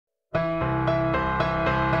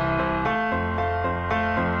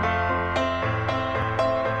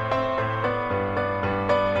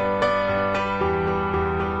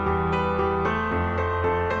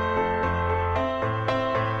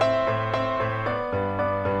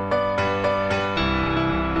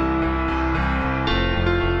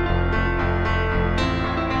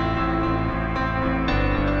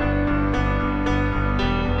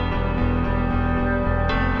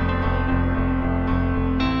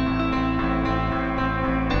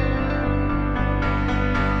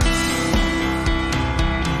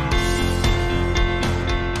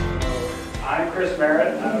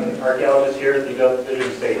archaeologist here at the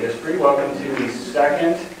Division of State History. Welcome to the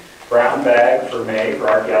second brown bag for May for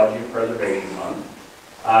Archaeology and Preservation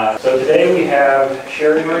Month. So today we have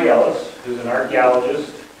Sheri Ellis, who's an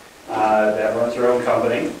archaeologist that runs her own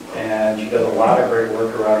company, and she does a lot of great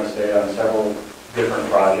work around the state on several different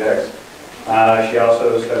projects. She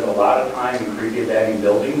also spends a lot of time in creepy abandoned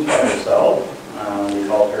buildings by herself. We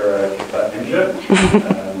call her a cut ninja,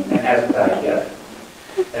 and hasn't died yet.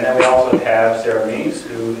 And then we also have Sara Meess,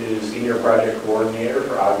 who is Senior Project Coordinator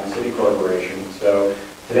for Ogden City Corporation. So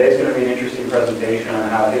today's going to be an interesting presentation on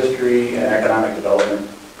how history and economic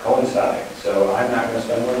development coincide. So I'm not going to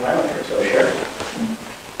spend more time on here. So Sheri.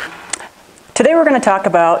 Today we're going to talk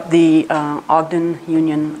about the Ogden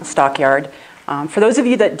Union Stockyard. For those of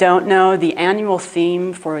you that don't know, the annual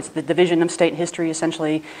theme for the Division of State History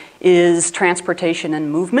essentially is transportation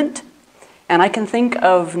and movement. And I can think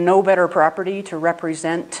of no better property to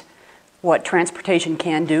represent what transportation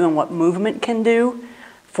can do and what movement can do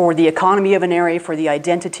for the economy of an area, for the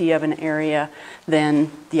identity of an area,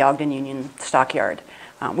 than the Ogden Union Stockyard.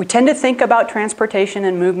 We tend to think about transportation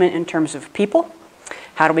and movement in terms of people.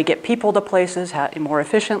 How do we get people to places more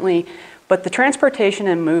efficiently? But the transportation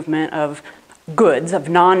and movement of goods, of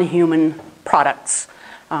non-human products,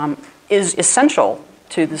 is essential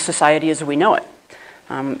to the society as we know it.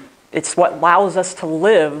 It's what allows us to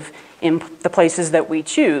live in the places that we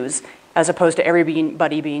choose, as opposed to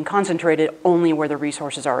everybody being concentrated only where the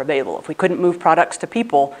resources are available. If we couldn't move products to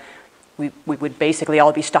people, we would basically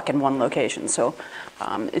all be stuck in one location. So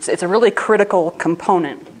it's a really critical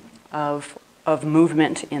component of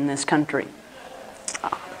movement in this country.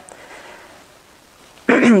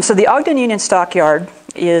 So the Ogden Union Stockyard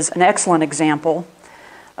is an excellent example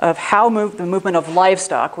of how the movement of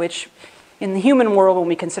livestock, which in the human world, when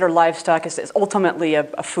we consider livestock, is ultimately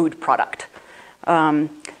a food product.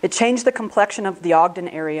 It changed the complexion of the Ogden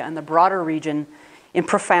area and the broader region in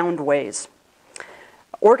profound ways.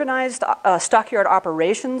 Organized stockyard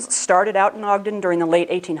operations started out in Ogden during the late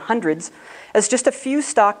 1800s as just a few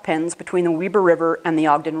stock pens between the Weber River and the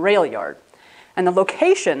Ogden Rail Yard. And the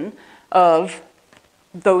location of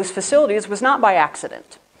those facilities was not by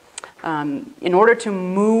accident. In order to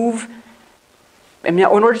move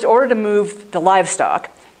the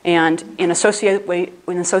livestock, and in association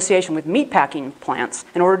with meatpacking plants,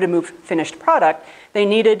 in order to move finished product, they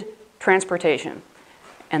needed transportation.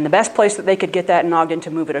 And the best place that they could get that in Ogden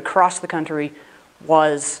to move it across the country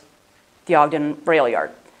was the Ogden Rail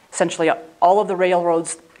Yard. Essentially, all of the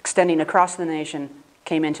railroads extending across the nation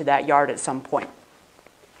came into that yard at some point.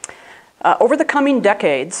 Over the coming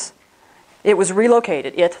decades,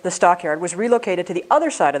 the stockyard was relocated to the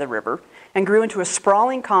other side of the river and grew into a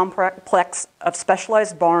sprawling complex of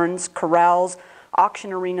specialized barns, corrals,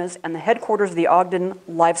 auction arenas, and the headquarters of the Ogden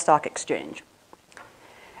Livestock Exchange.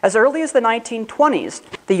 As early as the 1920s,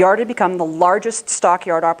 the yard had become the largest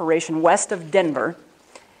stockyard operation west of Denver,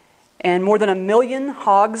 and more than 1 million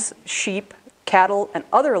hogs, sheep, cattle, and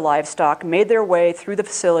other livestock made their way through the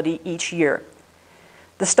facility each year.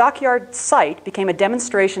 The stockyard site became a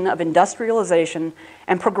demonstration of industrialization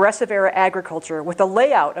and progressive-era agriculture, with the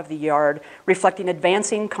layout of the yard reflecting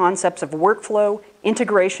advancing concepts of workflow,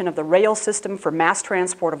 integration of the rail system for mass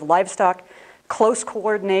transport of livestock, close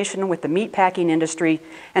coordination with the meatpacking industry,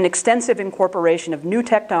 and extensive incorporation of new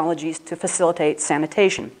technologies to facilitate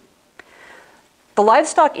sanitation. The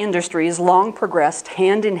livestock industry has long progressed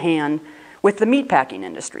hand in hand with the meatpacking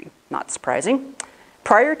industry, not surprising.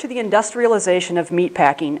 Prior to the industrialization of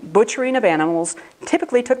meatpacking, butchering of animals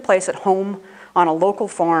typically took place at home, on a local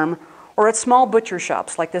farm, or at small butcher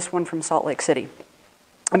shops like this one from Salt Lake City.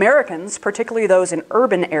 Americans, particularly those in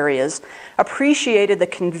urban areas, appreciated the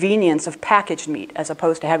convenience of packaged meat as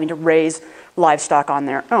opposed to having to raise livestock on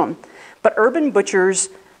their own. But urban butchers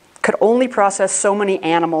could only process so many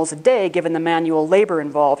animals a day given the manual labor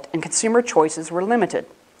involved, and consumer choices were limited.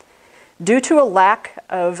 Due to a lack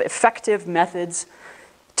of effective methods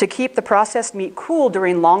to keep the processed meat cool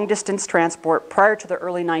during long-distance transport prior to the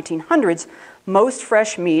early 1900s, most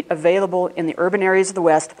fresh meat available in the urban areas of the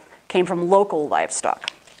West came from local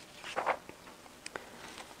livestock.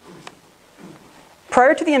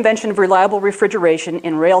 Prior to the invention of reliable refrigeration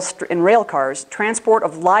in rail cars, transport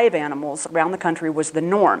of live animals around the country was the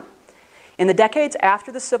norm. In the decades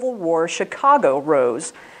after the Civil War, Chicago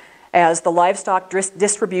rose as the livestock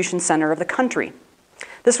distribution center of the country.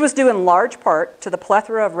 This was due in large part to the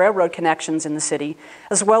plethora of railroad connections in the city,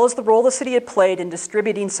 as well as the role the city had played in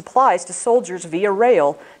distributing supplies to soldiers via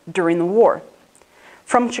rail during the war.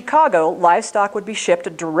 From Chicago, livestock would be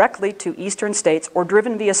shipped directly to eastern states or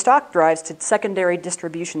driven via stock drives to secondary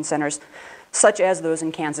distribution centers, such as those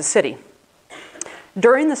in Kansas City.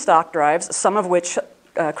 During the stock drives, some of which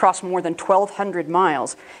crossed more than 1,200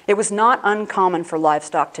 miles, it was not uncommon for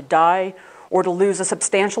livestock to die or to lose a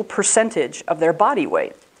substantial percentage of their body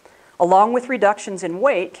weight. Along with reductions in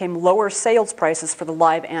weight came lower sales prices for the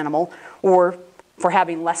live animal, or for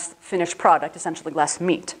having less finished product, essentially less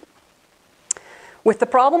meat. With the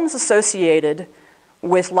problems associated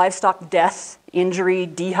with livestock death, injury,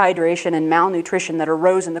 dehydration, and malnutrition that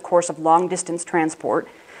arose in the course of long-distance transport,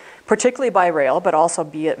 particularly by rail, but also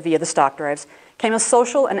via the stock drives, came a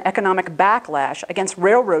social and economic backlash against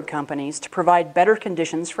railroad companies to provide better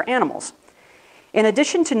conditions for animals. In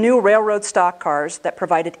addition to new railroad stock cars that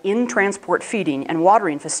provided in-transport feeding and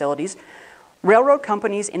watering facilities, railroad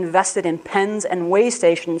companies invested in pens and weigh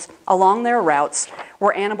stations along their routes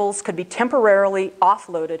where animals could be temporarily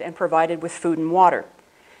offloaded and provided with food and water.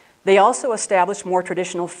 They also established more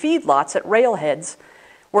traditional feedlots at railheads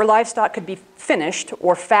where livestock could be finished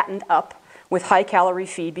or fattened up with high-calorie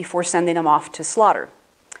feed before sending them off to slaughter.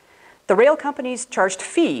 The rail companies charged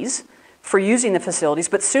fees for using the facilities,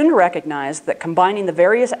 but soon recognized that combining the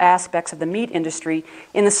various aspects of the meat industry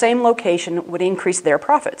in the same location would increase their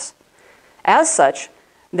profits. As such,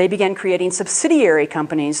 they began creating subsidiary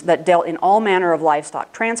companies that dealt in all manner of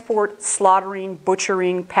livestock transport, slaughtering,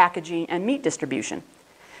 butchering, packaging, and meat distribution.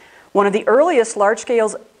 One of the earliest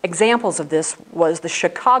large-scale examples of this was the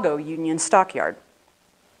Chicago Union Stockyard.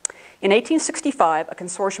 In 1865, a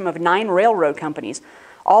consortium of 9 railroad companies,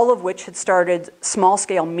 all of which had started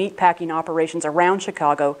small-scale meat packing operations around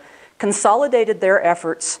Chicago, consolidated their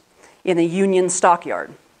efforts in the Union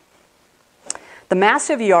Stockyard. The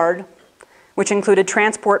massive yard, which included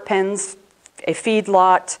transport pens, a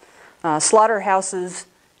feedlot, slaughterhouses,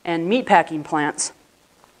 and meatpacking plants,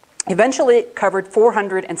 eventually covered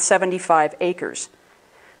 475 acres.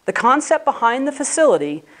 The concept behind the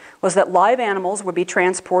facility was that live animals would be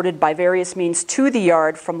transported by various means to the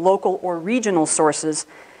yard from local or regional sources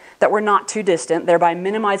that were not too distant, thereby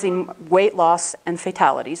minimizing weight loss and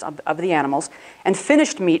fatalities of the animals, and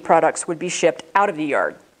finished meat products would be shipped out of the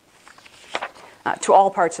yard to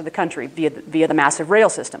all parts of the country via the massive rail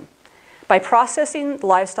system. By processing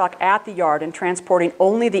livestock at the yard and transporting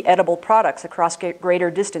only the edible products across greater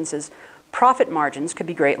distances, profit margins could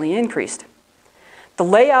be greatly increased. The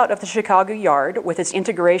layout of the Chicago yard, with its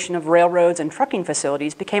integration of railroads and trucking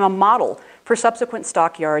facilities, became a model for subsequent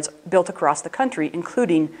stockyards built across the country,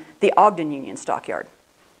 including the Ogden Union Stockyard.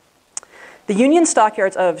 The Union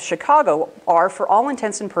Stockyards of Chicago are, for all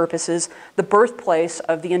intents and purposes, the birthplace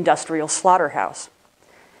of the industrial slaughterhouse.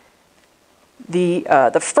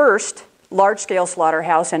 The first large-scale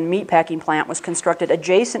slaughterhouse and meatpacking plant was constructed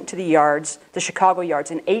adjacent to the Chicago yards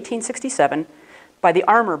in 1867 by the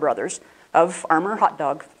Armour brothers of Armour hot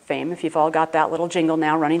dog fame, if you've all got that little jingle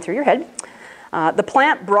now running through your head. The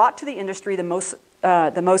plant brought to the industry the most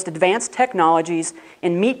advanced technologies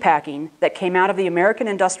in meatpacking that came out of the American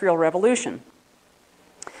Industrial Revolution.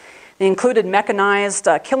 They included mechanized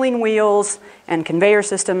killing wheels and conveyor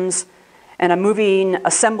systems, and a moving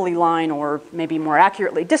assembly line, or maybe more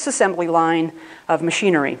accurately, disassembly line of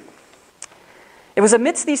machinery. It was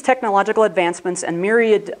amidst these technological advancements and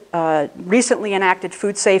myriad recently enacted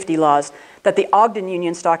food safety laws that the Ogden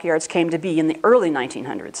Union Stockyards came to be in the early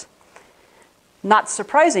 1900s. Not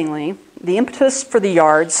surprisingly, the impetus for the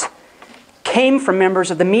yards came from members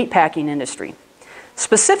of the meatpacking industry.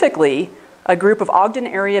 Specifically, a group of Ogden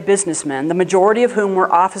area businessmen, the majority of whom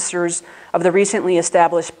were officers of the recently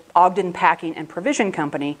established Ogden Packing and Provision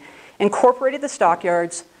Company, incorporated the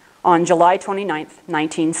stockyards on July 29,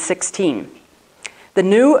 1916. The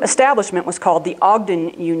new establishment was called the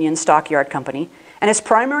Ogden Union Stockyard Company, and its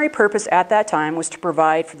primary purpose at that time was to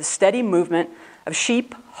provide for the steady movement of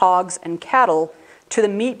sheep, hogs, and cattle to the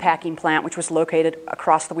meatpacking plant, which was located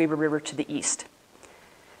across the Weber River to the east.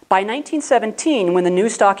 By 1917, when the new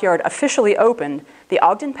stockyard officially opened, the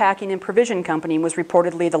Ogden Packing and Provision Company was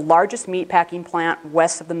reportedly the largest meatpacking plant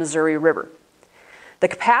west of the Missouri River. The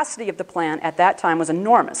capacity of the plant at that time was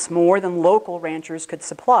enormous, more than local ranchers could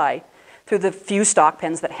supply through the few stock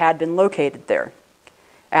pens that had been located there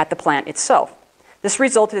at the plant itself. This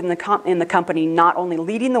resulted in the company not only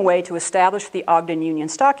leading the way to establish the Ogden Union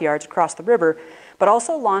Stockyards across the river, but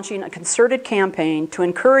also launching a concerted campaign to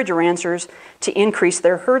encourage ranchers to increase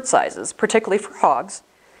their herd sizes, particularly for hogs,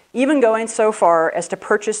 even going so far as to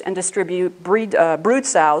purchase and distribute brood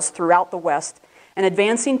sows throughout the West, and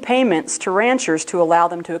advancing payments to ranchers to allow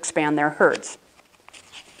them to expand their herds.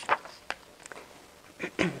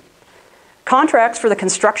 Contracts for the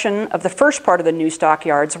construction of the first part of the new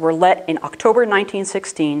stockyards were let in October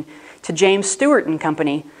 1916 to James Stewart and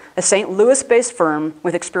Company, a St. Louis-based firm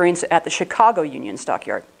with experience at the Chicago Union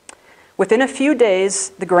Stockyard. Within a few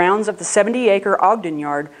days, the grounds of the 70-acre Ogden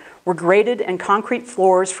yard were graded and concrete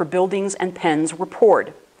floors for buildings and pens were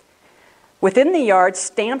poured. Within the yard,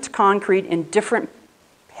 stamped concrete in different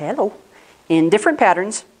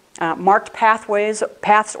patterns, marked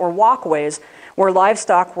paths or walkways where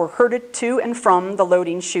livestock were herded to and from the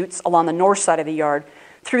loading chutes along the north side of the yard,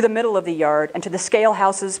 through the middle of the yard, and to the scale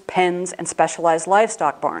houses, pens, and specialized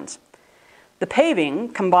livestock barns. The paving,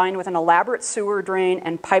 combined with an elaborate sewer drain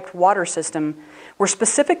and piped water system, were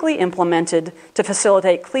specifically implemented to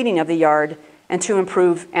facilitate cleaning of the yard and to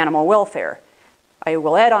improve animal welfare. I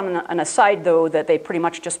will add on an aside, though, that they pretty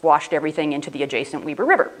much just washed everything into the adjacent Weber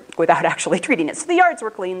River without actually treating it. So the yards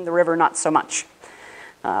were clean, the river not so much.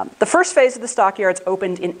 The first phase of the stockyards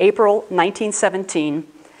opened in April 1917,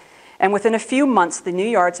 and within a few months, the new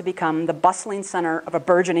yards had become the bustling center of a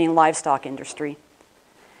burgeoning livestock industry.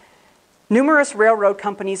 Numerous railroad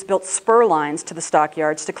companies built spur lines to the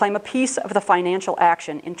stockyards to claim a piece of the financial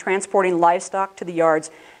action in transporting livestock to the yards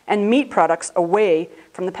and meat products away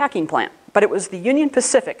from the packing plant. But it was the Union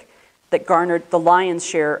Pacific that garnered the lion's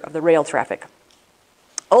share of the rail traffic.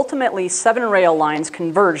 Ultimately, 7 rail lines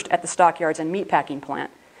converged at the stockyards and meatpacking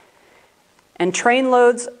plant, and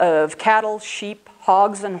trainloads of cattle, sheep,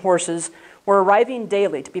 hogs, and horses were arriving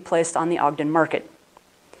daily to be placed on the Ogden market.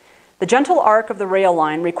 The gentle arc of the rail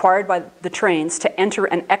line required by the trains to enter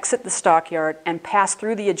and exit the stockyard and pass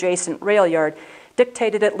through the adjacent rail yard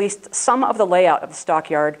dictated at least some of the layout of the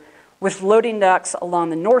stockyard, with loading docks along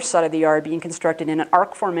the north side of the yard being constructed in an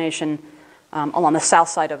arc formation along the south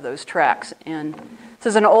side of those tracks. And this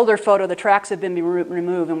is an older photo. The tracks have been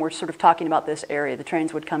removed, and we're sort of talking about this area. The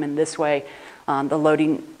trains would come in this way. The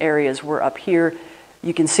loading areas were up here.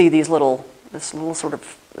 You can see this little sort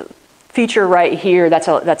of feature right here. That's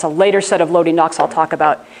a later set of loading docks I'll talk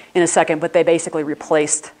about in a second, but they basically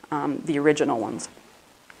replaced the original ones.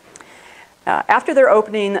 After their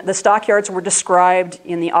opening, the stockyards were described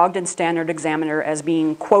in the Ogden Standard Examiner as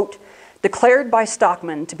being, quote, declared by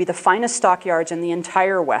stockmen to be the finest stockyards in the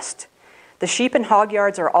entire West. The sheep and hog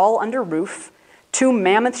yards are all under roof, 2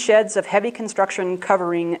 mammoth sheds of heavy construction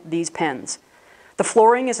covering these pens. The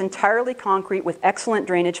flooring is entirely concrete with excellent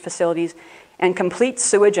drainage facilities and complete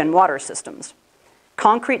sewage and water systems.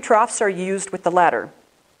 Concrete troughs are used with the latter.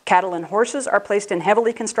 Cattle and horses are placed in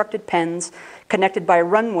heavily constructed pens connected by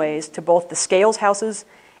runways to both the scales houses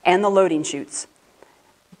and the loading chutes.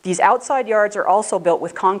 These outside yards are also built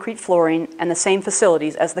with concrete flooring and the same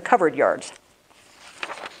facilities as the covered yards.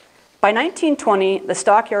 By 1920, the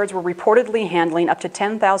stockyards were reportedly handling up to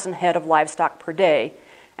 10,000 head of livestock per day,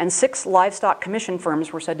 and 6 livestock commission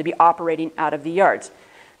firms were said to be operating out of the yards.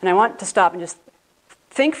 And I want to stop and just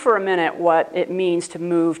think for a minute what it means to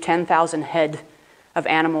move 10,000 head of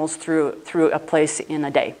animals through a place in a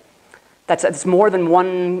day. That's more than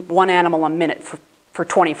one animal a minute for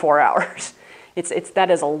 24 hours. That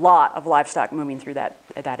is a lot of livestock moving through that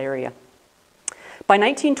area. By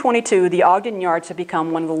 1922, the Ogden yards had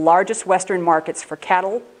become one of the largest western markets for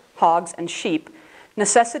cattle, hogs, and sheep,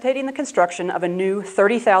 necessitating the construction of a new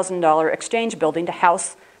 $30,000 exchange building to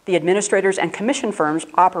house the administrators and commission firms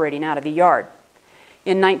operating out of the yard.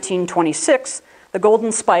 In 1926, the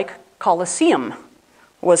Golden Spike Coliseum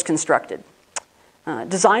was constructed.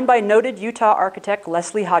 Designed by noted Utah architect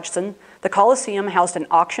Leslie Hodgson, the Coliseum housed an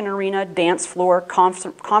auction arena, dance floor,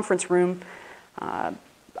 conference room,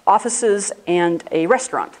 offices, and a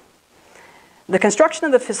restaurant. The construction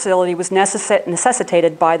of the facility was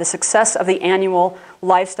necessitated by the success of the annual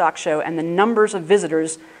livestock show and the numbers of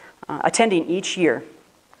visitors attending each year.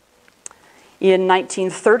 In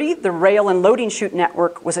 1930, the rail and loading chute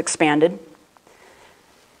network was expanded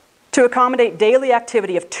to accommodate daily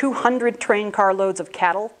activity of 200 train carloads of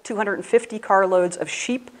cattle, 250 carloads of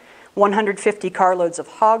sheep, 150 carloads of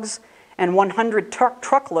hogs, and 100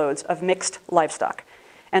 truckloads of mixed livestock.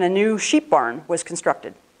 And a new sheep barn was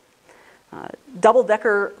constructed.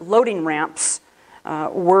 Double-decker loading ramps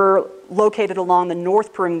were located along the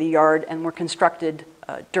north perimeter of the yard and were constructed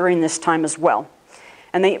during this time as well.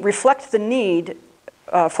 And they reflect the need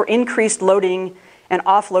for increased loading and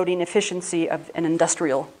offloading efficiency of an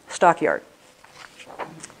industrial stockyard.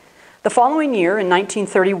 The following year, in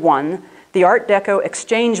 1931, the Art Deco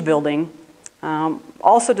Exchange Building,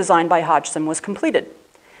 also designed by Hodgson, was completed.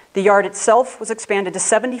 The yard itself was expanded to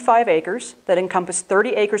 75 acres that encompassed 30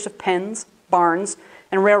 acres of pens, barns,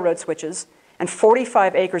 and railroad switches, and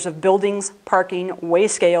 45 acres of buildings, parking, weigh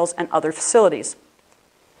scales, and other facilities.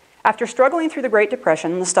 After struggling through the Great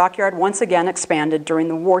Depression, the stockyard once again expanded during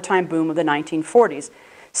the wartime boom of the 1940s,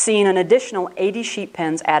 seeing an additional 80 sheep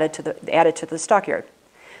pens added to the stockyard.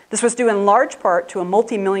 This was due in large part to a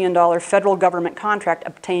multi-million-dollar federal government contract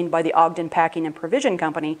obtained by the Ogden Packing and Provision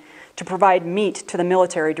Company to provide meat to the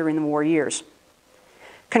military during the war years.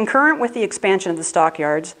 Concurrent with the expansion of the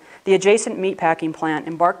stockyards, the adjacent meatpacking plant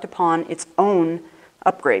embarked upon its own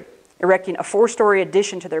upgrade, erecting a 4-story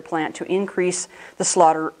addition to their plant to increase the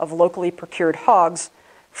slaughter of locally procured hogs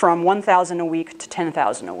from 1,000 a week to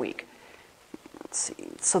 10,000 a week. Let's see.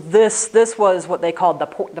 So this was what they called the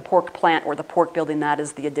pork plant, or the pork building. That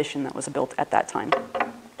is the addition that was built at that time.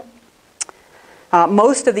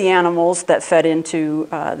 Most of the animals that fed into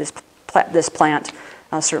this plant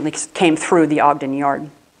certainly came through the Ogden yard.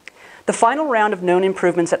 The final round of known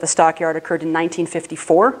improvements at the stockyard occurred in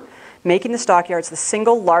 1954, making the stockyards the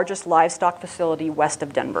single largest livestock facility west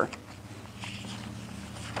of Denver.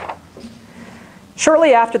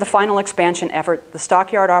 Shortly after the final expansion effort, the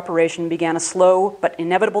stockyard operation began a slow but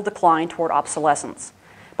inevitable decline toward obsolescence.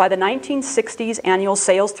 By the 1960s, annual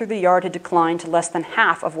sales through the yard had declined to less than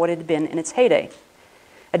half of what it had been in its heyday.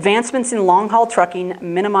 Advancements in long-haul trucking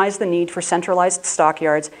minimized the need for centralized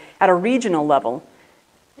stockyards at a regional level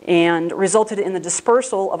and resulted in the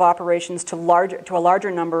dispersal of operations to a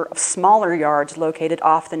larger number of smaller yards located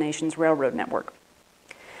off the nation's railroad network.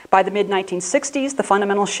 By the mid-1960s, the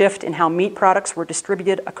fundamental shift in how meat products were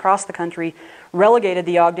distributed across the country relegated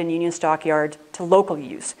the Ogden Union Stockyard to local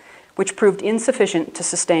use, which proved insufficient to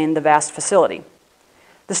sustain the vast facility.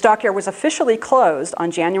 The stockyard was officially closed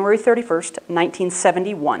on January 31st,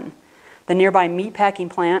 1971. The nearby meatpacking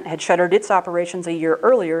plant had shuttered its operations a year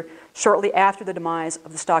earlier, shortly after the demise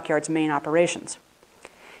of the stockyard's main operations.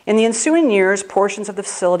 In the ensuing years, portions of the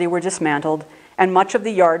facility were dismantled, and much of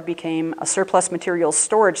the yard became a surplus materials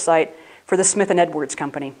storage site for the Smith & Edwards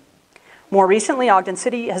Company. More recently, Ogden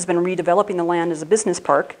City has been redeveloping the land as a business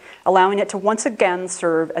park, allowing it to once again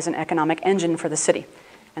serve as an economic engine for the city.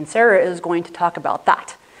 And Sara is going to talk about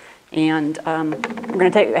that. And we're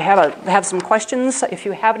going to have some questions. If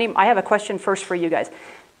you have any, I have a question first for you guys.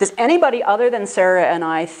 Does anybody other than Sara and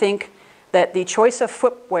I think that the choice of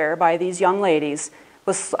footwear by these young ladies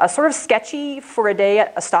was sort of sketchy for a day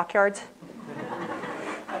at a stockyard?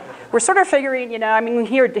 We're sort of figuring, we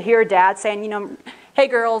hear Dad saying, hey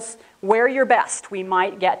girls, wear your best. We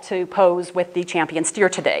might get to pose with the champion steer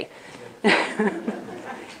today.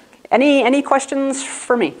 Any questions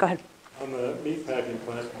for me? Go ahead. On the meatpacking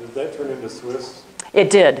plant, did that turn into Swiss? It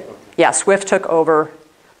did. Okay. Yeah, Swift took over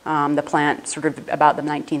the plant sort of about the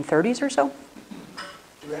 1930s or so.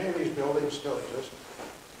 Do any of these buildings still exist?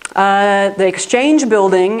 The exchange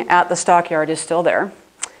building at the stockyard is still there.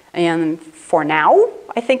 And for now,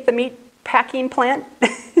 I think the meat packing plant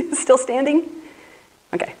is still standing.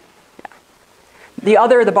 Okay. Yeah.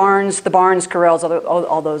 The barns, corrals,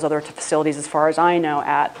 all those other facilities, as far as I know,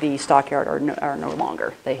 at the stockyard are no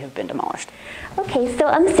longer. They have been demolished. Okay, so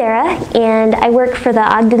I'm Sara, and I work for the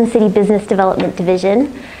Ogden City Business Development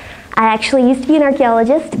Division. I actually used to be an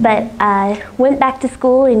archaeologist, but went back to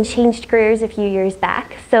school and changed careers a few years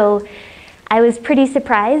back. So I was pretty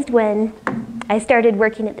surprised when I started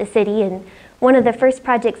working at the city, and one of the first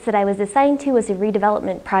projects that I was assigned to was a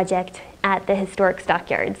redevelopment project at the Historic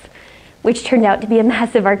Stockyards, which turned out to be a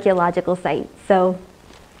massive archaeological site. So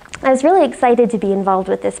I was really excited to be involved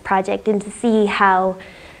with this project and to see how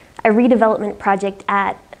a redevelopment project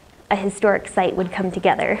at a historic site would come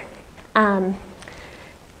together.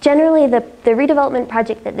 Generally, the redevelopment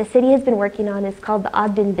project that the city has been working on is called the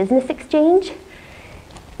Ogden Business Exchange.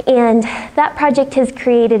 And that project has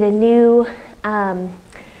created a new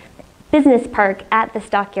business park at the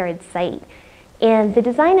Stockyards site. And the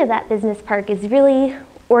design of that business park is really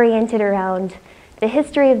oriented around the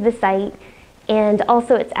history of the site and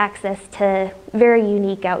also its access to very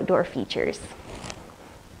unique outdoor features.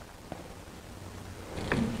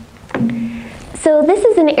 So this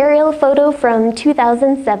is an aerial photo from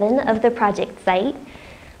 2007 of the project site.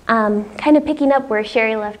 Kind of picking up where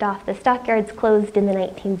Sheri left off, the stockyards closed in the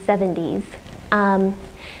 1970s. And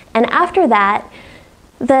after that,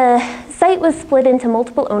 the site was split into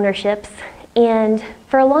multiple ownerships, and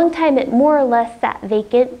for a long time it more or less sat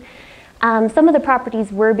vacant. Some of the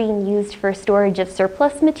properties were being used for storage of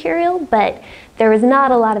surplus material, but there was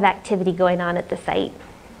not a lot of activity going on at the site.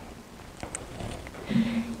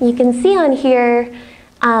 You can see on here,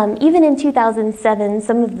 even in 2007,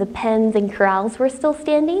 some of the pens and corrals were still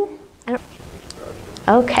standing.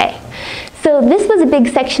 Okay, so this was a big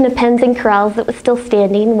section of pens and corrals that was still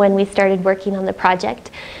standing when we started working on the project.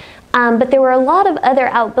 But there were a lot of other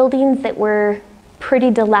outbuildings that were pretty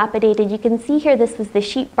dilapidated. You can see here this was the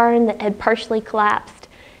sheep barn that had partially collapsed,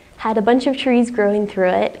 had a bunch of trees growing through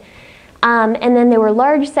it. And then there were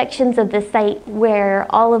large sections of the site where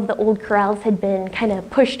all of the old corrals had been kind of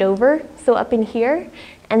pushed over, so up in here,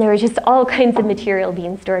 and there was just all kinds of material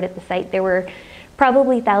being stored at the site. There were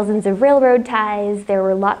probably thousands of railroad ties, there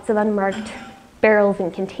were lots of unmarked barrels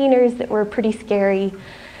and containers that were pretty scary.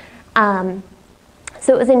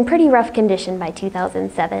 So it was in pretty rough condition by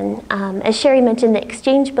 2007. As Sheri mentioned, the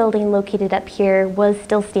Exchange building located up here was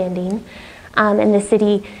still standing, and the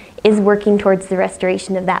city is working towards the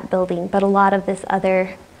restoration of that building, but a lot of the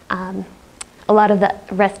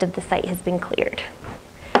rest of the site has been cleared.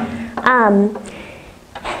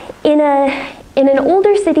 In an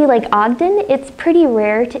older city like Ogden, it's pretty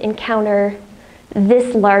rare to encounter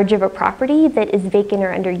this large of a property that is vacant or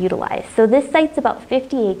underutilized. So this site's about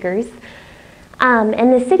 50 acres,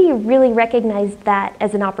 and the city really recognized that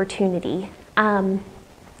as an opportunity to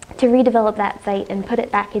redevelop that site and put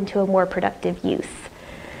it back into a more productive use.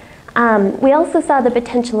 We also saw the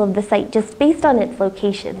potential of the site just based on its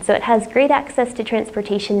location. So it has great access to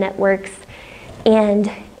transportation networks, and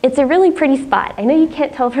it's a really pretty spot. I know you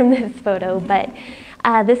can't tell from this photo, but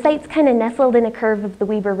the site's kind of nestled in a curve of the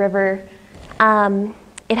Weber River.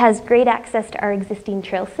 It has great access to our existing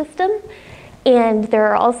trail system, and there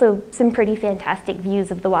are also some pretty fantastic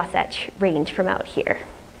views of the Wasatch Range from out here.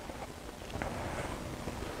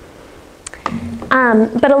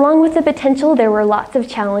 But along with the potential, there were lots of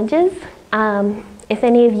challenges. If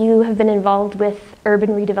any of you have been involved with urban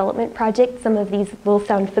redevelopment projects, some of these will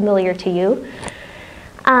sound familiar to you.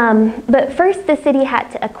 But first, the city had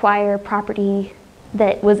to acquire property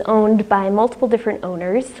that was owned by multiple different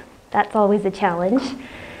owners. That's always a challenge.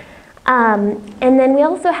 And then we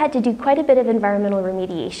also had to do quite a bit of environmental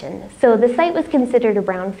remediation. So the site was considered a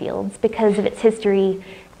brownfields because of its history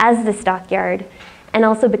as the stockyard, and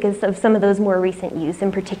also because of some of those more recent use,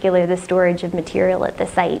 in particular the storage of material at the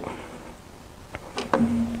site.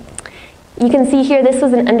 You can see here this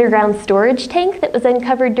was an underground storage tank that was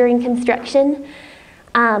uncovered during construction.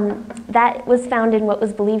 That was found in what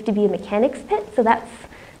was believed to be a mechanic's pit, so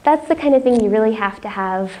that's the kind of thing you really have to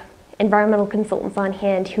have environmental consultants on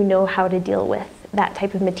hand who know how to deal with that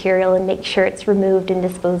type of material and make sure it's removed and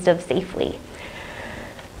disposed of safely.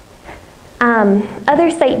 Other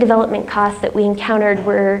site development costs that we encountered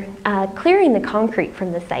were clearing the concrete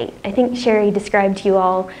from the site. I think Sheri described to you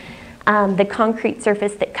all the concrete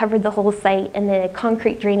surface that covered the whole site and the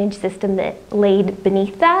concrete drainage system that laid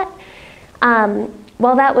beneath that.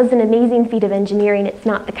 While that was an amazing feat of engineering, it's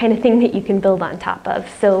not the kind of thing that you can build on top of.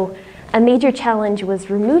 So a major challenge was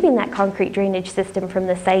removing that concrete drainage system from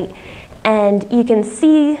the site. And you can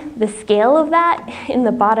see the scale of that in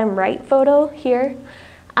the bottom right photo here.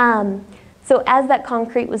 So as that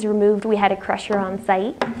concrete was removed, we had a crusher on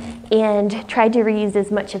site and tried to reuse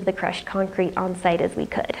as much of the crushed concrete on site as we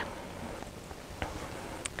could.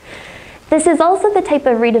 This is also the type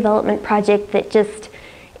of redevelopment project that just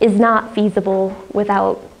is not feasible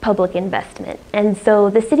without public investment. And so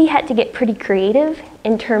the city had to get pretty creative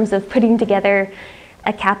in terms of putting together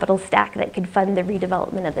a capital stack that could fund the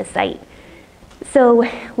redevelopment of the site. So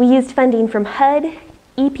we used funding from HUD,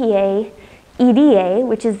 EPA, EDA,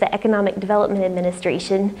 which is the Economic Development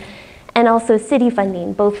Administration, and also city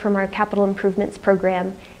funding, both from our capital improvements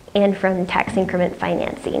program and from tax increment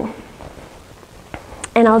financing.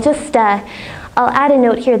 And I'll add a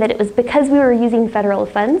note here that it was because we were using federal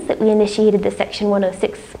funds that we initiated the Section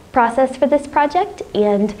 106 process for this project,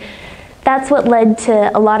 and that's what led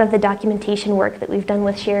to a lot of the documentation work that we've done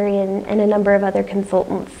with Sheri and a number of other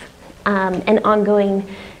consultants, and ongoing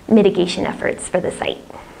mitigation efforts for the site.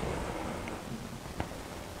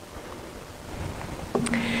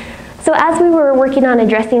 So as we were working on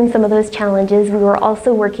addressing some of those challenges, we were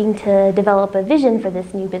also working to develop a vision for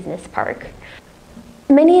this new business park.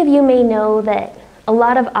 Many of you may know that a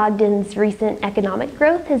lot of Ogden's recent economic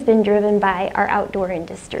growth has been driven by our outdoor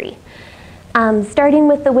industry. Starting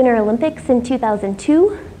with the Winter Olympics in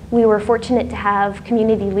 2002, we were fortunate to have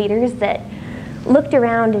community leaders that looked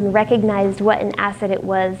around and recognized what an asset it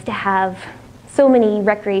was to have so many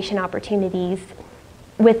recreation opportunities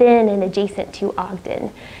within and adjacent to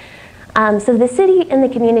Ogden. So the city and the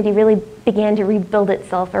community really began to rebuild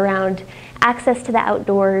itself around access to the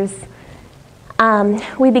outdoors.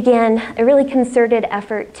 We began a really concerted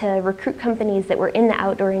effort to recruit companies that were in the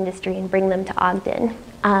outdoor industry and bring them to Ogden.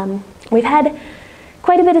 We've had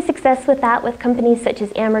quite a bit of success with that with companies such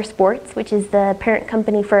as Amer Sports, which is the parent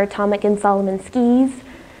company for Atomic and Solomon Skis,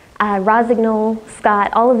 Rosignol,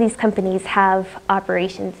 Scott. All of these companies have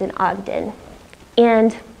operations in Ogden.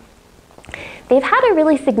 And they've had a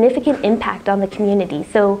really significant impact on the community.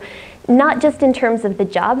 So not just in terms of the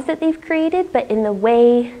jobs that they've created, but in the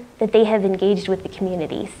way that they have engaged with the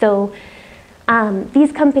community. So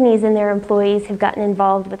these companies and their employees have gotten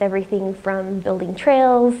involved with everything from building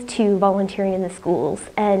trails to volunteering in the schools,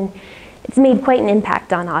 and it's made quite an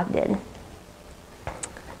impact on Ogden.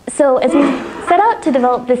 So as we set out to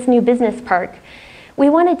develop this new business park, we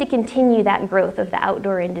wanted to continue that growth of the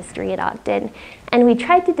outdoor industry at Ogden, and we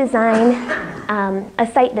tried to design a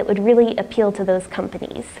site that would really appeal to those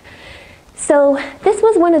companies. So this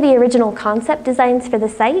was one of the original concept designs for the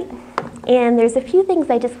site, and there's a few things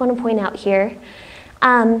I just want to point out here.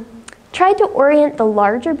 Tried to orient the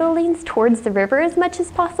larger buildings towards the river as much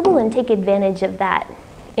as possible and take advantage of that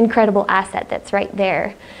incredible asset that's right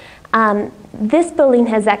there. This building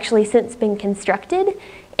has actually since been constructed,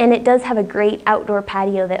 and it does have a great outdoor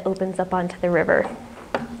patio that opens up onto the river.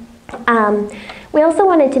 We also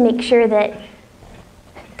wanted to make sure that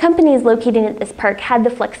companies located at this park had the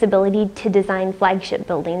flexibility to design flagship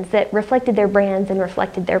buildings that reflected their brands and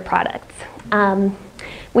reflected their products.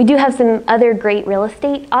 We do have some other great real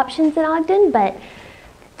estate options in Ogden, but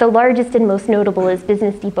the largest and most notable is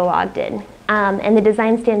Business Depot Ogden. And the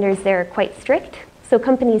design standards there are quite strict, so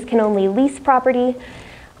companies can only lease property,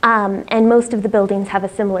 and most of the buildings have a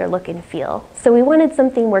similar look and feel. So we wanted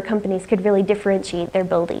something where companies could really differentiate their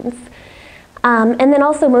buildings. And then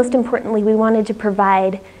also, most importantly, we wanted to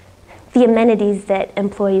provide the amenities that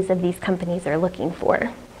employees of these companies are looking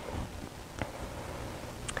for.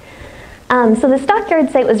 So the Stockyard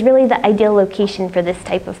site was really the ideal location for this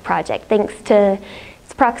type of project, thanks to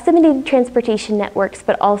its proximity to transportation networks,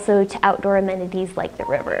 but also to outdoor amenities like the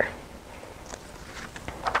river.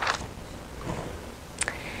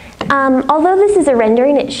 Although this is a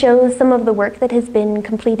rendering, it shows some of the work that has been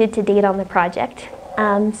completed to date on the project.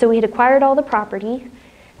 So we had acquired all the property.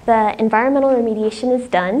 The environmental remediation is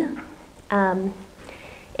done.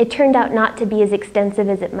 It turned out not to be as extensive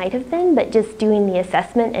as it might have been, but just doing the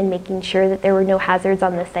assessment and making sure that there were no hazards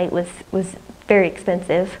on the site was very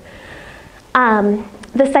expensive.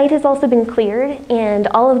 The site has also been cleared, and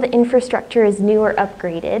all of the infrastructure is new or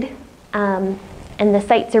upgraded, and the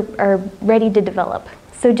sites are ready to develop.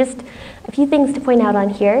 So just a few things to point out on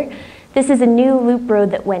here. This is a new loop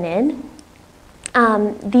road that went in.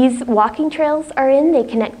 These walking trails are in. They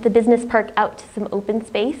connect the business park out to some open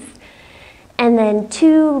space. And then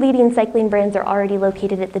 2 leading cycling brands are already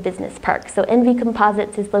located at the business park. So NV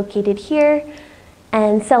Composites is located here,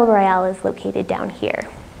 and Cell Royale is located down here.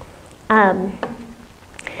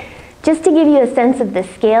 Just to give you a sense of the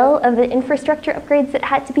scale of the infrastructure upgrades that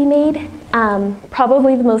had to be made,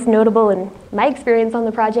 probably the most notable in my experience on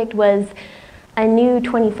the project was a new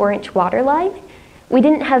 24-inch water line. We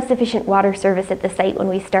didn't have sufficient water service at the site when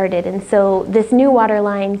we started, and so this new water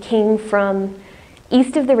line came from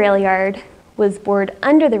east of the rail yard, was bored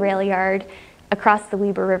under the rail yard, across the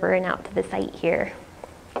Weber River and out to the site here.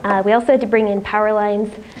 We also had to bring in power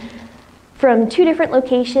lines from 2 different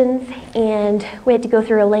locations, and we had to go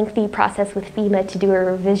through a lengthy process with FEMA to do a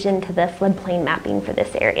revision to the floodplain mapping for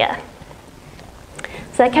this area.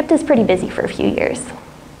 So that kept us pretty busy for a few years.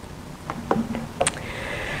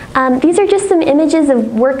 These are just some images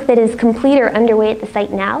of work that is complete or underway at the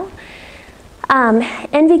site now.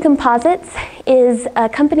 NV Composites is a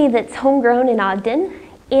company that's homegrown in Ogden,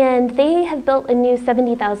 and they have built a new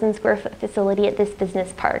 70,000 square foot facility at this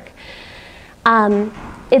business park.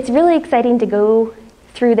 It's really exciting to go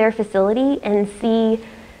through their facility and see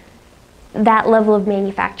that level of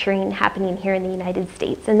manufacturing happening here in the United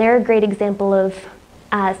States. And they're a great example of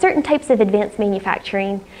certain types of advanced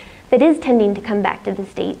manufacturing that is tending to come back to the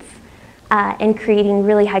States and creating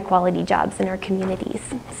really high quality jobs in our communities.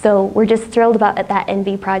 So we're just thrilled about that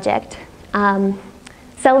NV project.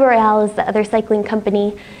 Cell Royale is the other cycling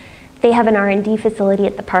company. They have an R&D facility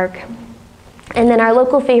at the park. And then our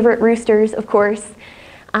local favorite, Roosters, of course,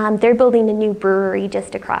 they're building a new brewery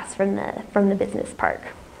just across from the business park.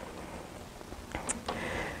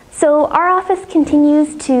 So our office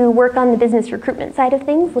continues to work on the business recruitment side of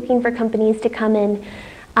things, looking for companies to come and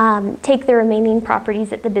take the remaining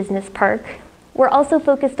properties at the business park. We're also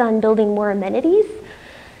focused on building more amenities.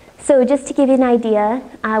 So just to give you an idea,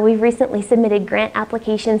 we've recently submitted grant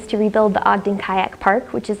applications to rebuild the Ogden Kayak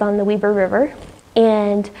Park, which is on the Weber River,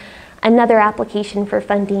 and another application for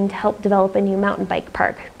funding to help develop a new mountain bike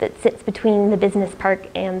park that sits between the business park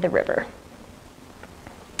and the river.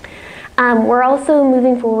 We're also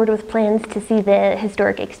moving forward with plans to see the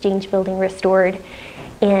historic Exchange building restored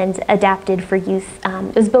and adapted for use.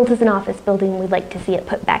 It was built as an office building. We'd like to see it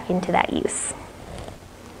put back into that use.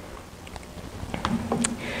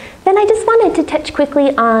 Then I just wanted to touch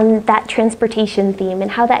quickly on that transportation theme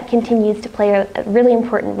and how that continues to play a really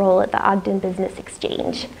important role at the Ogden Business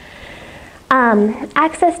Exchange.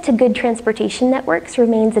 Access to good transportation networks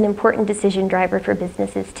remains an important decision driver for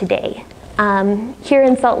businesses today. Here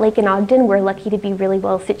in Salt Lake and Ogden, we're lucky to be really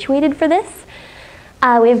well situated for this.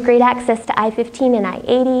 We have great access to I-15 and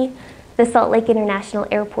I-80, the Salt Lake International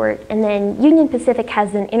Airport, and then Union Pacific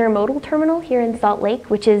has an intermodal terminal here in Salt Lake,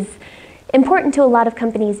 which is important to a lot of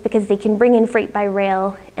companies because they can bring in freight by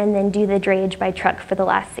rail and then do the drayage by truck for the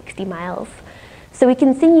last 60 miles. So we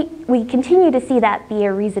continue to see that be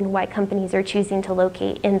a reason why companies are choosing to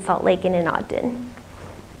locate in Salt Lake and in Ogden.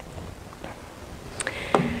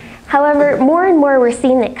 However, more and more we're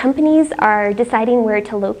seeing that companies are deciding where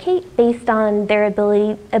to locate based on their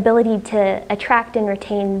ability to attract and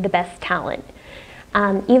retain the best talent.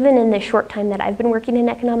 Even in the short time that I've been working in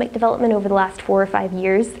economic development over the last 4 or 5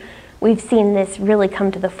 years, we've seen this really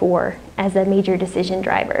come to the fore as a major decision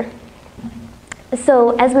driver.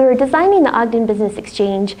 So as we were designing the Ogden Business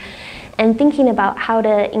Exchange and thinking about how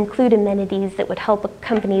to include amenities that would help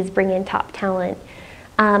companies bring in top talent,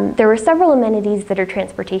 there were several amenities that are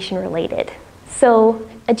transportation related. So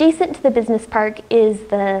adjacent to the business park is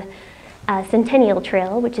the Centennial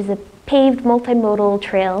Trail, which is a paved multimodal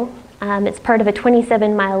trail. It's part of a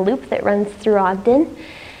 27-mile loop that runs through Ogden.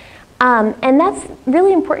 And that's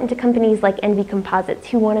really important to companies like NV Composites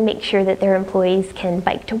who want to make sure that their employees can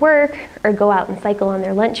bike to work or go out and cycle on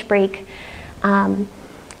their lunch break.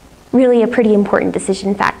 Really a pretty important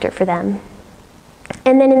decision factor for them.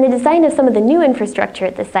 And then in the design of some of the new infrastructure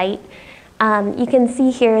at the site, you can see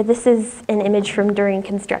here, this is an image from during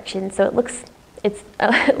construction, so it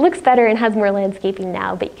looks better and has more landscaping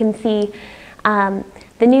now, but you can see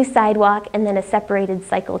the new sidewalk and then a separated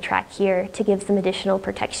cycle track here to give some additional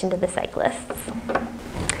protection to the cyclists.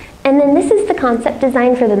 And then this is the concept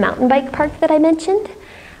design for the mountain bike park that I mentioned.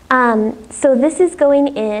 So this is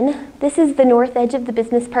going in, this is the north edge of the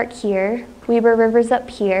business park here, Weber River's up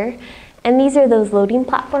here, and these are those loading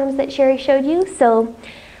platforms that Sheri showed you. So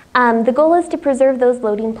the goal is to preserve those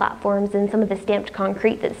loading platforms and some of the stamped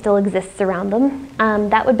concrete that still exists around them.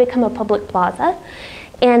 That would become a public plaza.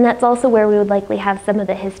 And that's also where we would likely have some of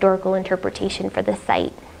the historical interpretation for the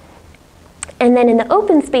site. And then in the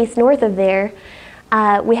open space north of there,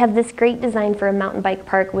 we have this great design for a mountain bike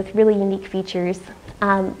park with really unique features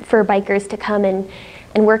for bikers to come and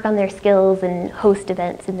work on their skills and host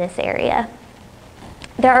events in this area.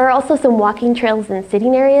 There are also some walking trails and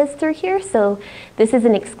sitting areas through here, so this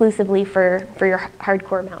isn't exclusively for your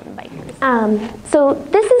hardcore mountain bikers. So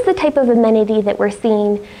this is the type of amenity that we're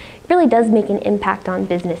seeing really does make an impact on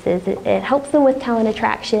businesses. It helps them with talent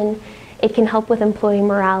attraction, it can help with employee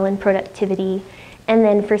morale and productivity, and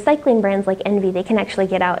then for cycling brands like Envy, they can actually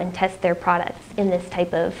get out and test their products in this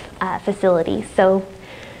type of facility. So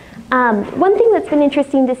one thing that's been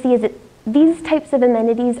interesting to see is that these types of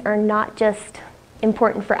amenities are not just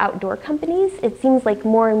important for outdoor companies. It seems like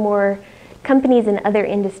more and more companies in other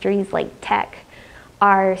industries like tech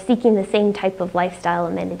are seeking the same type of lifestyle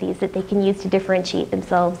amenities that they can use to differentiate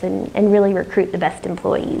themselves and really recruit the best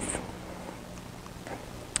employees.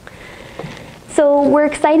 So we're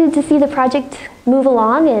excited to see the project move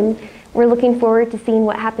along, and we're looking forward to seeing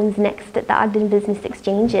what happens next at the Ogden Business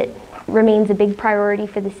Exchange. It remains a big priority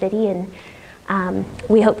for the city, and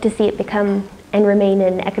we hope to see it become and remain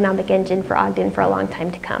an economic engine for Ogden for a long time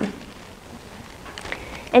to come.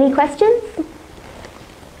 Any questions?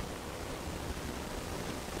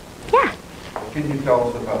 Yeah. Can you tell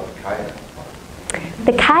us about the kayak park?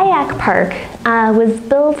 The kayak park was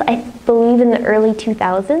built, I believe, in the early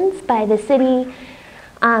 2000s by the city.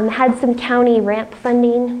 Had some county ramp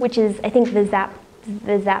funding, which is, I think, the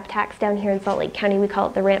ZAP tax down here in Salt Lake County. We call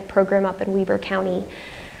it the ramp program up in Weber County.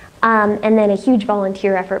 And then a huge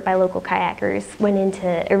volunteer effort by local kayakers went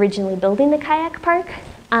into originally building the kayak park.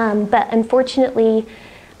 But unfortunately,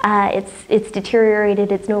 it's deteriorated.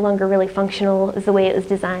 It's no longer really functional as the way it was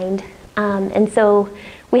designed. And so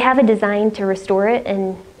we have a design to restore it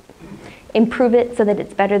and improve it so that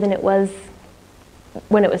it's better than it was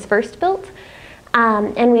when it was first built.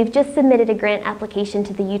 And we've just submitted a grant application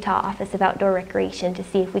to the Utah Office of Outdoor Recreation to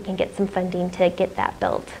see if we can get some funding to get that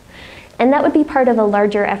built. And that would be part of a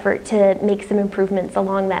larger effort to make some improvements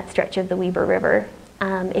along that stretch of the Weber River.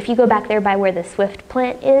 If you go back there by where the Swift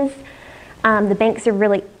plant is, the banks are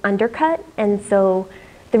really undercut, and so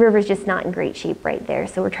the river's just not in great shape right there.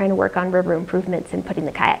 So we're trying to work on river improvements and putting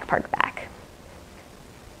the kayak park back.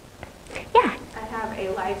 Yeah? I have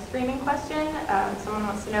a live streaming question. Someone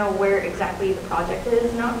wants to know where exactly the project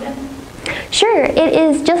is in Ogden. Sure, it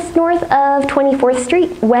is just north of 24th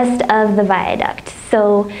Street, west of the viaduct.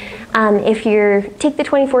 So if you take the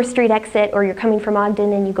 24th Street exit or you're coming from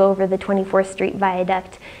Ogden and you go over the 24th Street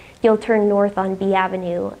viaduct, you'll turn north on B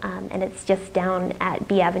Avenue, and it's just down at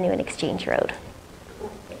B Avenue and Exchange Road.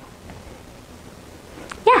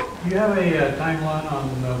 Yeah? Do you have a timeline on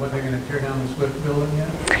when they're going to tear down the Swift building yet?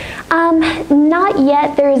 Not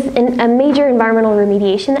yet. There's a major environmental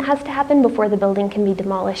remediation that has to happen before the building can be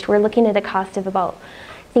demolished. We're looking at a cost of about,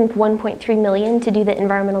 I think, $1.3 million to do the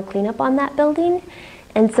environmental cleanup on that building.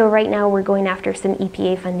 And so right now we're going after some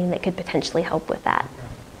EPA funding that could potentially help with that.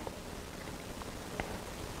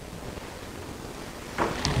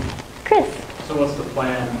 Chris? So what's the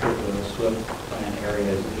plan for the Swift plant area?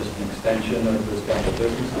 Is it just an extension of this type of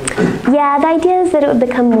businesses? Yeah, the idea is that it would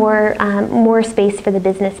become more space for the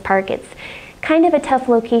business park. It's kind of a tough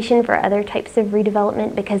location for other types of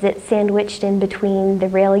redevelopment because it's sandwiched in between the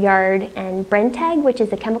rail yard and Brentag, which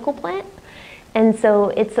is a chemical plant. And so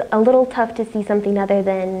it's a little tough to see something other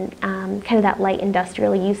than kind of that light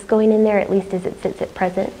industrial use going in there, at least as it sits at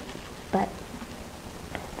present. But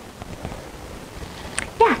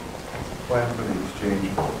yeah. Plan for the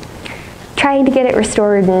exchange. Trying to get it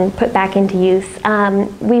restored and put back into use.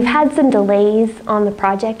 We've had some delays on the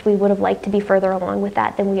project. We would have liked to be further along with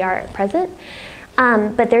that than we are at present.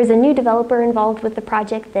 But there's a new developer involved with the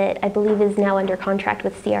project that I believe is now under contract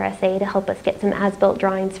with CRSA to help us get some as-built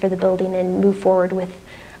drawings for the building and move forward with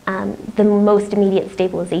the most immediate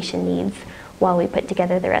stabilization needs while we put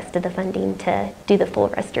together the rest of the funding to do the full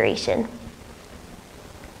restoration.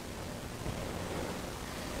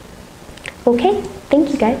 Okay, thank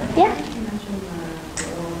you guys. Yeah? You mentioned the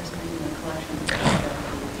oral history and the collection.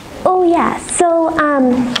 Oh yeah, so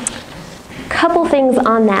couple things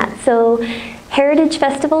on that. So Heritage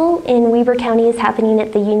Festival in Weber County is happening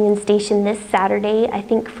at the Union Station this Saturday, I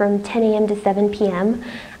think from 10 a.m. to 7 p.m.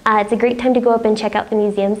 It's a great time to go up and check out the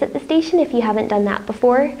museums at the station if you haven't done that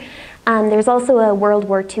before. There's also a World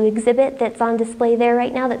War II exhibit that's on display there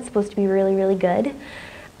right now that's supposed to be really, really good.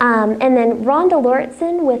 And then Rhonda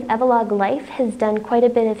Lauritsen with Evalog Life has done quite a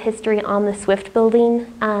bit of history on the Swift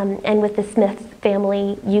building and with the Smith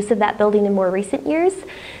family use of that building in more recent years.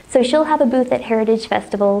 So she'll have a booth at Heritage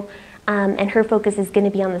Festival and her focus is going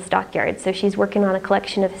to be on the stockyards. So she's working on a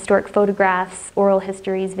collection of historic photographs, oral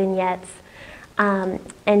histories, vignettes,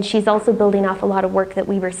 and she's also building off a lot of work that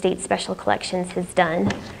Weber State Special Collections has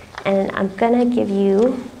done. And I'm going to give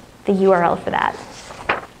you the URL for that.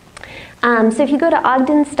 So if you go to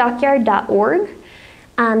ogdenstockyard.org,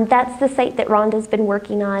 that's the site that Rhonda's been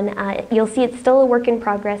working on. You'll see it's still a work in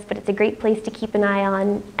progress, but it's a great place to keep an eye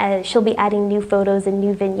on. She'll be adding new photos and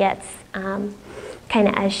new vignettes kind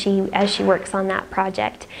of as she works on that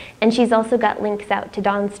project. And she's also got links out to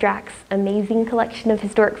Don Strack's amazing collection of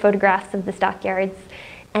historic photographs of the stockyards,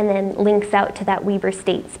 and then links out to that Weber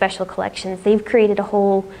State Special Collections. They've created a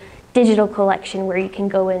whole digital collection where you can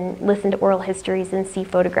go and listen to oral histories and see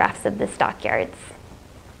photographs of the stockyards.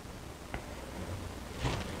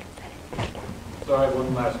 So I have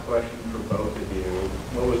one last question for both of you.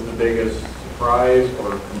 What was the biggest surprise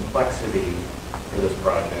or complexity for this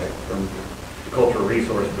project from the cultural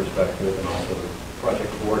resource perspective and also the project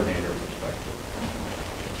coordinator perspective?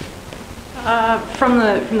 From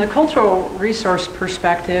the cultural resource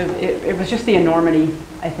perspective, it was just the enormity,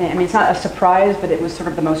 I think. I mean, it's not a surprise, but it was sort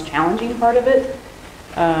of the most challenging part of it.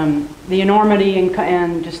 The enormity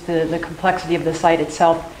and just the complexity of the site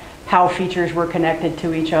itself, how features were connected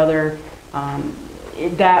to each other,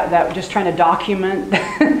 that just trying to document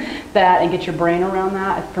that and get your brain around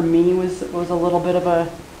that, for me, was a little bit of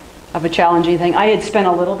a challenging thing. I had spent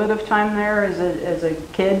a little bit of time there as a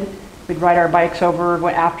kid. We'd ride our bikes over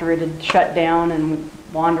after it had shut down and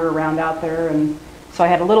wander around out there, and so I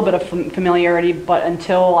had a little bit of familiarity, but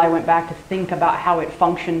until I went back to think about how it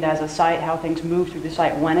functioned as a site, how things moved through the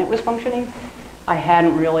site when it was functioning, I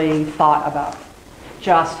hadn't really thought about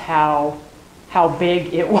just how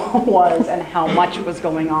big it was and how much was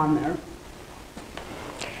going on there.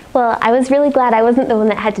 Well, I was really glad I wasn't the one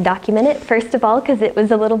that had to document it, first of all, because it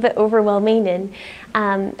was a little bit overwhelming, and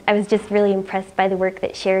I was just really impressed by the work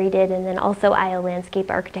that Sheri did, and then also IO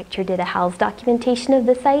Landscape Architecture did a HALS documentation of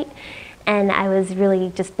the site, and I was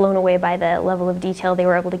really just blown away by the level of detail they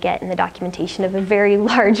were able to get in the documentation of a very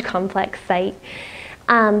large, complex site.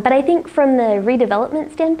 But I think from the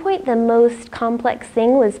redevelopment standpoint, the most complex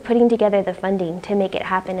thing was putting together the funding to make it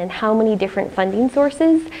happen, and how many different funding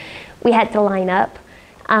sources we had to line up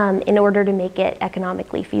in order to make it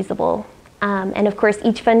economically feasible. And of course,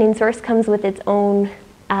 each funding source comes with its own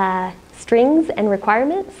strings and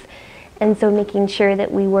requirements, and so making sure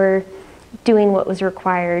that we were doing what was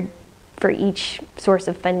required for each source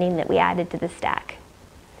of funding that we added to the stack.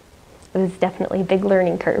 It was definitely a big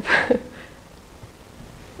learning curve.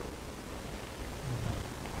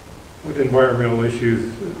 What environmental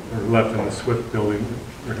issues are left in the Swift building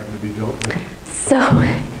that are having to be dealt with? So,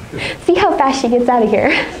 see how fast she gets out of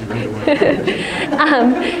here.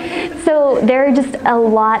 So there are just a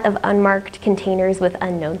lot of unmarked containers with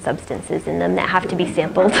unknown substances in them that have to be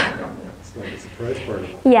sampled. It's like a surprise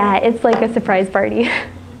party. Yeah, it's like a surprise party.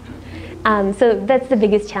 So that's the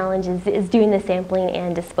biggest challenge is doing the sampling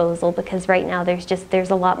and disposal, because right now there's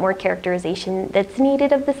a lot more characterization that's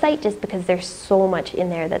needed of the site just because there's so much in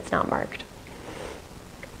there that's not marked.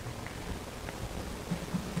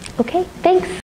 Okay, thanks.